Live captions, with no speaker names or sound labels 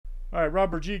All right,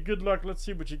 Robert G, good luck. Let's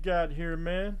see what you got here,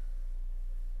 man.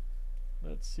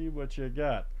 Let's see what you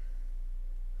got.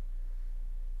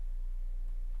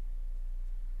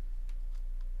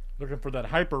 Looking for that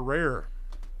hyper rare,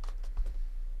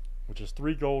 which is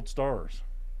 3 gold stars.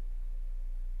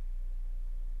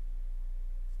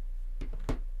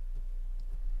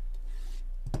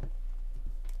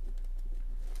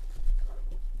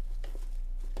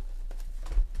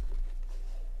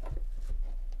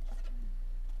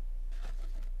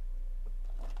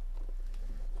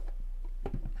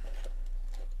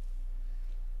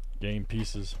 Game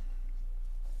pieces.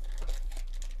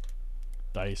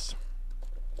 Dice.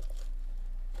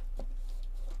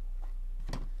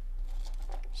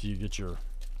 So you get your,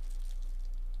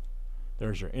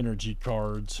 there's your energy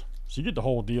cards. So you get the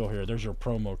whole deal here. There's your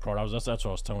promo card. That's what I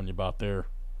was telling you about there.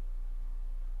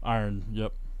 Iron,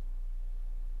 yep.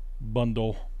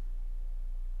 Bundle.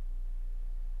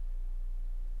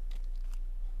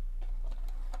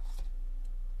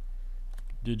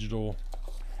 Digital.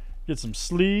 Get some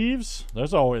sleeves.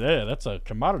 There's always there. That's a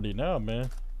commodity now,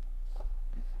 man.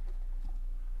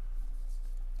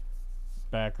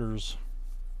 Backers.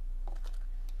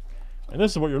 And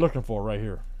this is what you're looking for right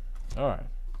here. All right.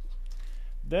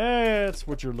 That's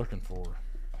what you're looking for.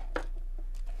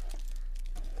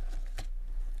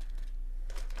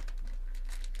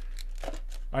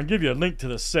 I'll give you a link to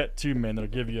the set too, man.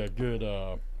 That'll give you a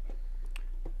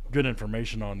good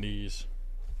information on these.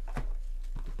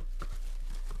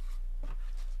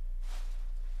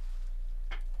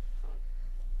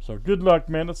 So good luck,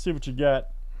 man. Let's see what you got.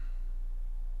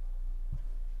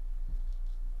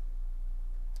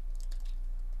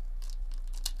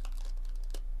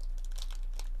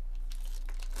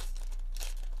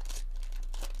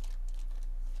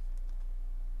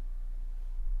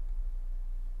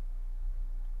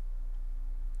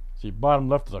 See, bottom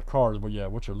left of the card is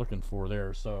what you're looking for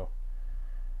there. So,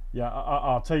 yeah,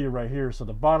 I'll tell you right here. So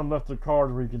the bottom left of the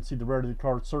card, where you can see the rarity of the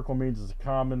card, circle means it's a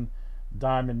common,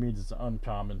 diamond means it's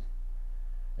uncommon,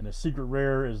 and the secret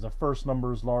rare is the first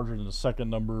number is larger than the second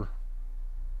number.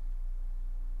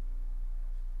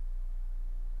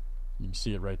 You can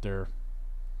see it right there.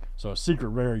 So a secret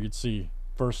rare, you'd see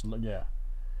first, yeah.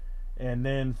 And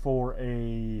then for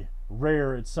a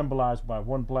rare, it's symbolized by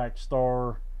 1 black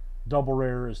star. Double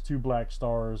rare is 2 black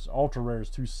stars. Ultra rare is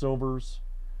 2 silvers.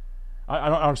 I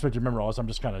don't expect you to remember all this. I'm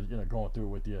just kind of going through it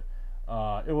with you.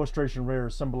 Illustration rare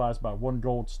is symbolized by 1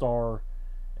 gold star,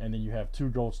 and then you have 2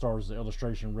 gold stars as the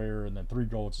illustration rare, and then 3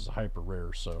 golds as a hyper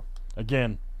rare. So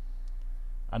again,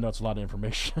 I know it's a lot of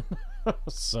information.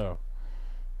 So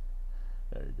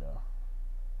there you go.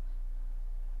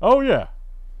 Oh yeah.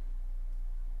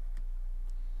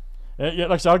 Yeah,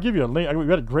 like I said, I'll give you a link. We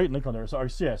got a great link on there. So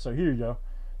yeah, so here you go.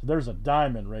 So there's a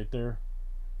diamond right there.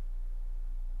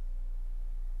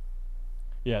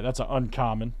 Yeah, that's an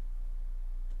uncommon.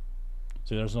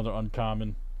 See, there's another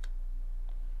uncommon.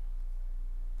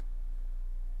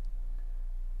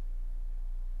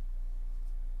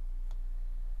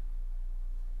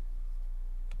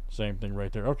 Same thing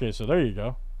right there. Okay, so there you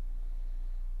go.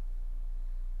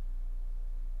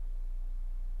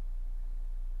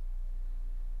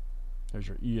 There's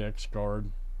your EX card.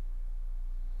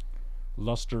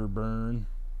 Luster burn.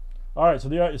 All right, so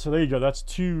there you go. That's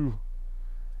 2.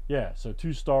 Yeah, so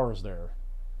 2 stars there.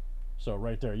 So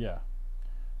right there, yeah.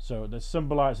 So that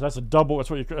symbolizes, that's a double.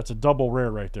 That's a double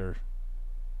rare right there.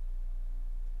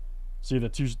 See the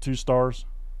two stars?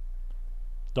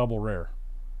 Double rare.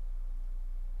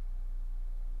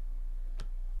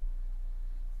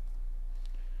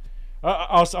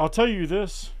 I'll tell you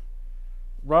this,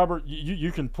 Robert.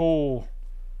 You can pull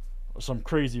some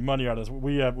crazy money out of this.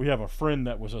 We have a friend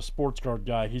that was a sports card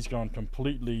guy. He's gone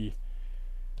completely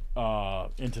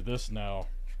into this now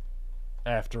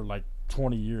after like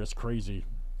 20 years. Crazy.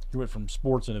 He went from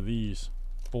sports into these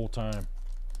full time.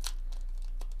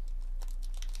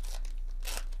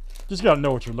 Just gotta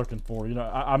know what you're looking for.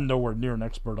 I'm nowhere near an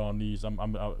expert on these. I'm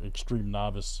an extreme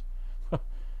novice,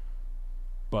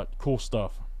 but cool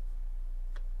stuff.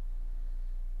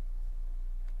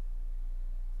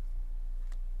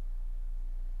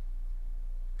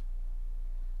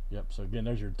 Yep. So again,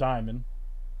 there's your diamond.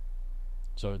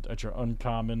 So that's your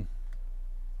uncommon.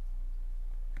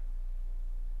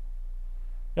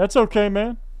 That's okay,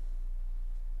 man.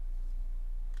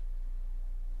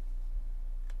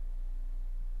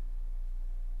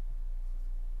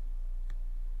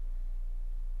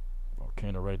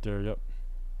 Volcano right there. Yep.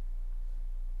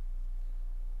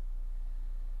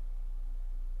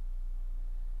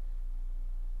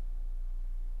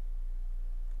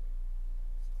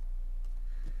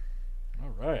 All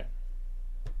right.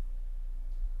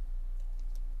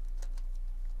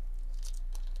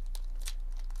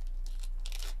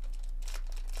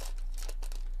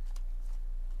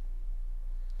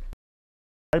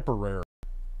 hyper rare.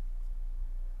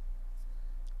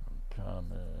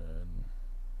 Uncommon.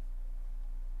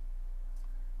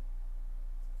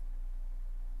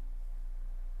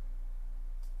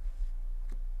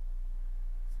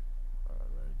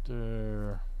 Right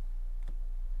there.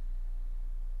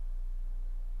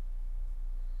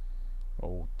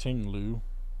 Old Tinglu.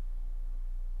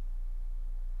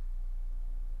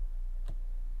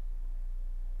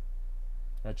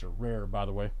 That's your rare, by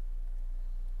the way.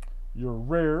 Your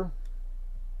rare.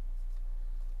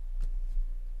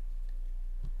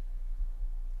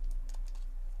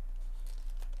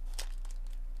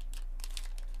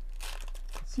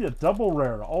 See a double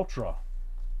rare, ultra.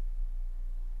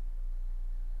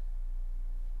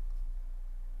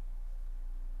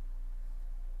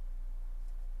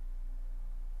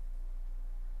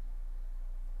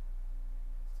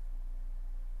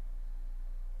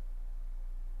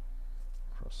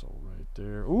 Russell right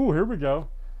there. Ooh, here we go.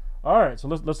 All right, so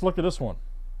let's look at this one.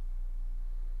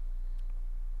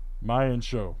 Mayan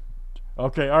show.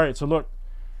 Okay, all right. So look,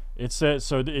 it says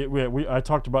so. I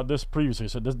talked about this previously.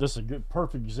 So this is a good,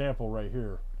 perfect example right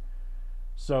here.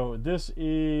 So this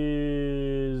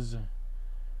is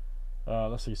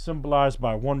let's see, symbolized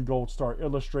by 1 gold star,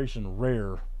 illustration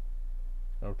rare.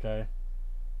 Okay,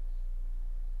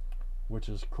 which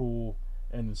is cool.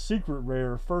 And secret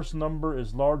rare, first number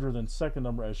is larger than second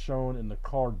number as shown in the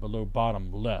card below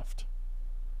bottom left.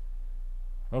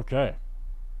 Okay.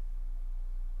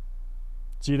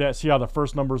 See that? See how the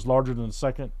first number is larger than the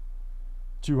second?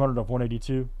 200 of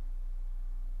 182.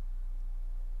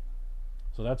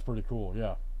 So that's pretty cool,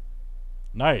 yeah.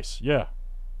 Nice, yeah.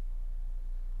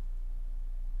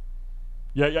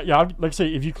 Yeah. Like I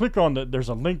say, if you click on there's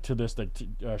a link to this that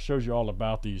shows you all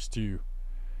about these two.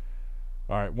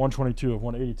 All right, 122 of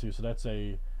 182. So that's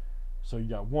so you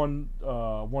got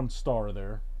one star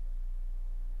there.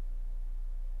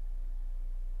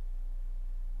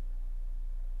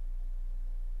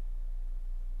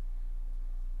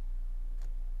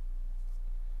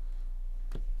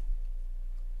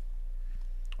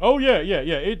 Oh yeah.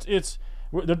 It's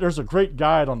there's a great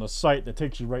guide on the site that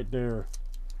takes you right there,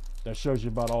 that shows you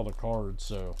about all the cards.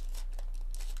 So.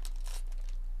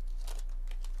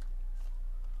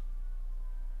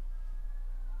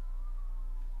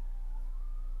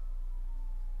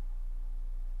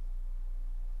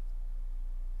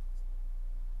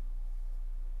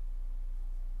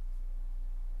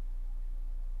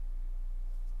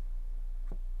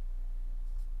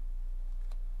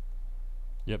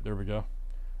 Yep, there we go.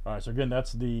 All right, so again,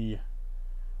 that's the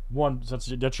one.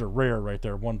 That's your rare right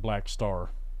there. 1 black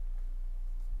star.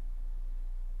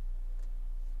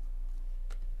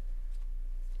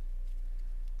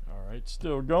 All right,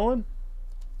 still going.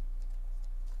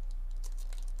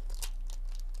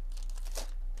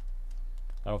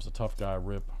 That was a tough guy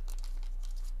rip.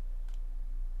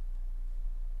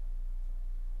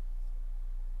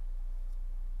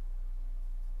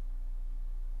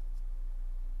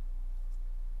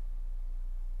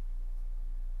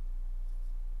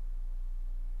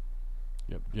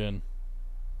 Yep, again.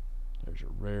 There's your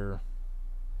rare.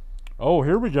 Oh,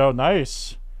 here we go.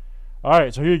 Nice. All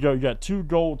right, so here you go. You got 2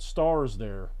 gold stars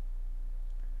there.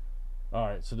 All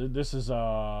right, so this is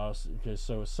okay.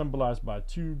 So it's symbolized by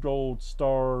 2 gold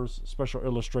stars, special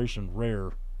illustration,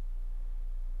 rare.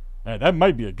 And that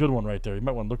might be a good one right there. You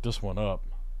might want to look this one up.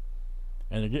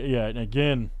 And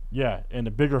again, and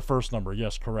the bigger first number.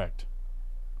 Yes, correct.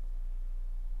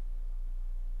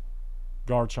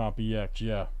 Garchomp EX,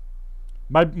 yeah.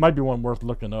 Might be one worth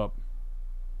looking up.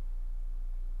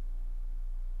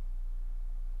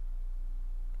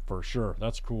 For sure.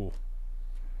 That's cool.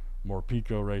 More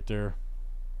Pico right there.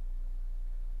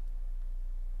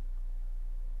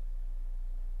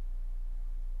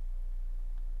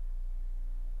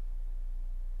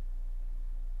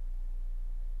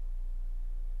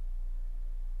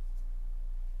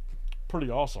 Pretty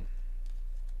awesome.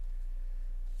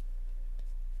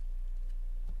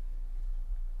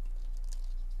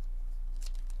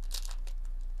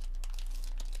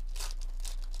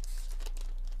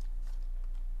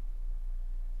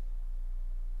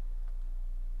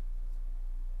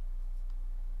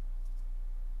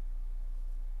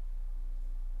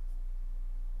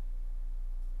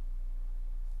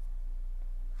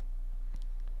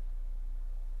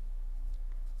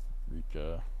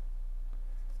 Rika.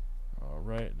 All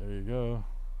right, there you go.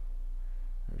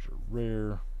 There's your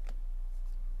rare.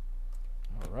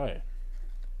 All right.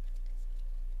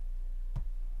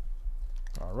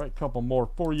 All right, couple more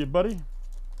for you, buddy.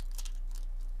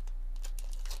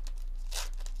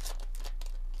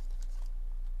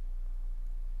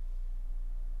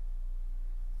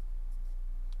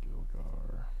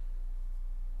 Gilgar.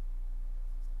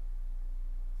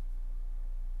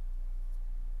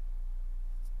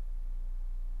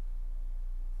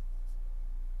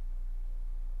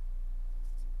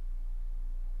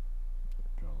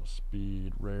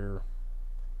 Speed rare.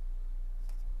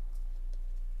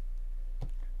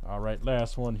 All right,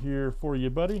 last one here for you,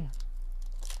 buddy.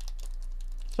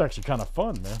 It's actually kind of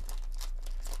fun, man.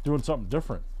 Doing something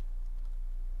different.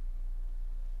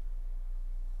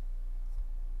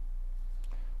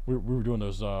 We were doing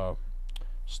those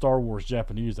Star Wars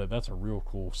Japanese. That's a real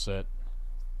cool set.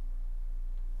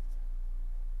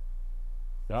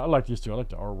 Yeah, I like these two. I like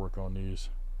the artwork on these.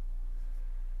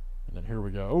 And then here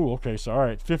we go. Oh, okay. So, all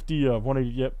right. 50 of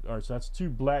 180. Yep. All right. So, that's 2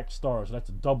 black stars. That's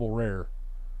a double rare.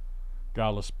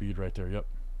 Godless Speed right there. Yep.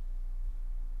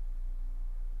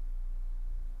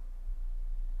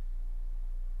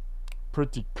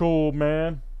 Pretty cool,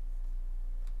 man.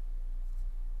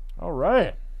 All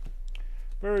right.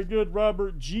 Very good,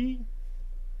 Robert G.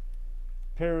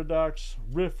 Paradox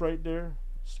Rift right there.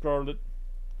 Scarlet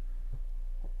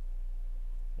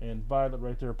and Violet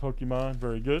right there. Pokemon.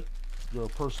 Very good. Your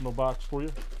personal box for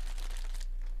you.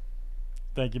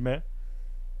 Thank you, man.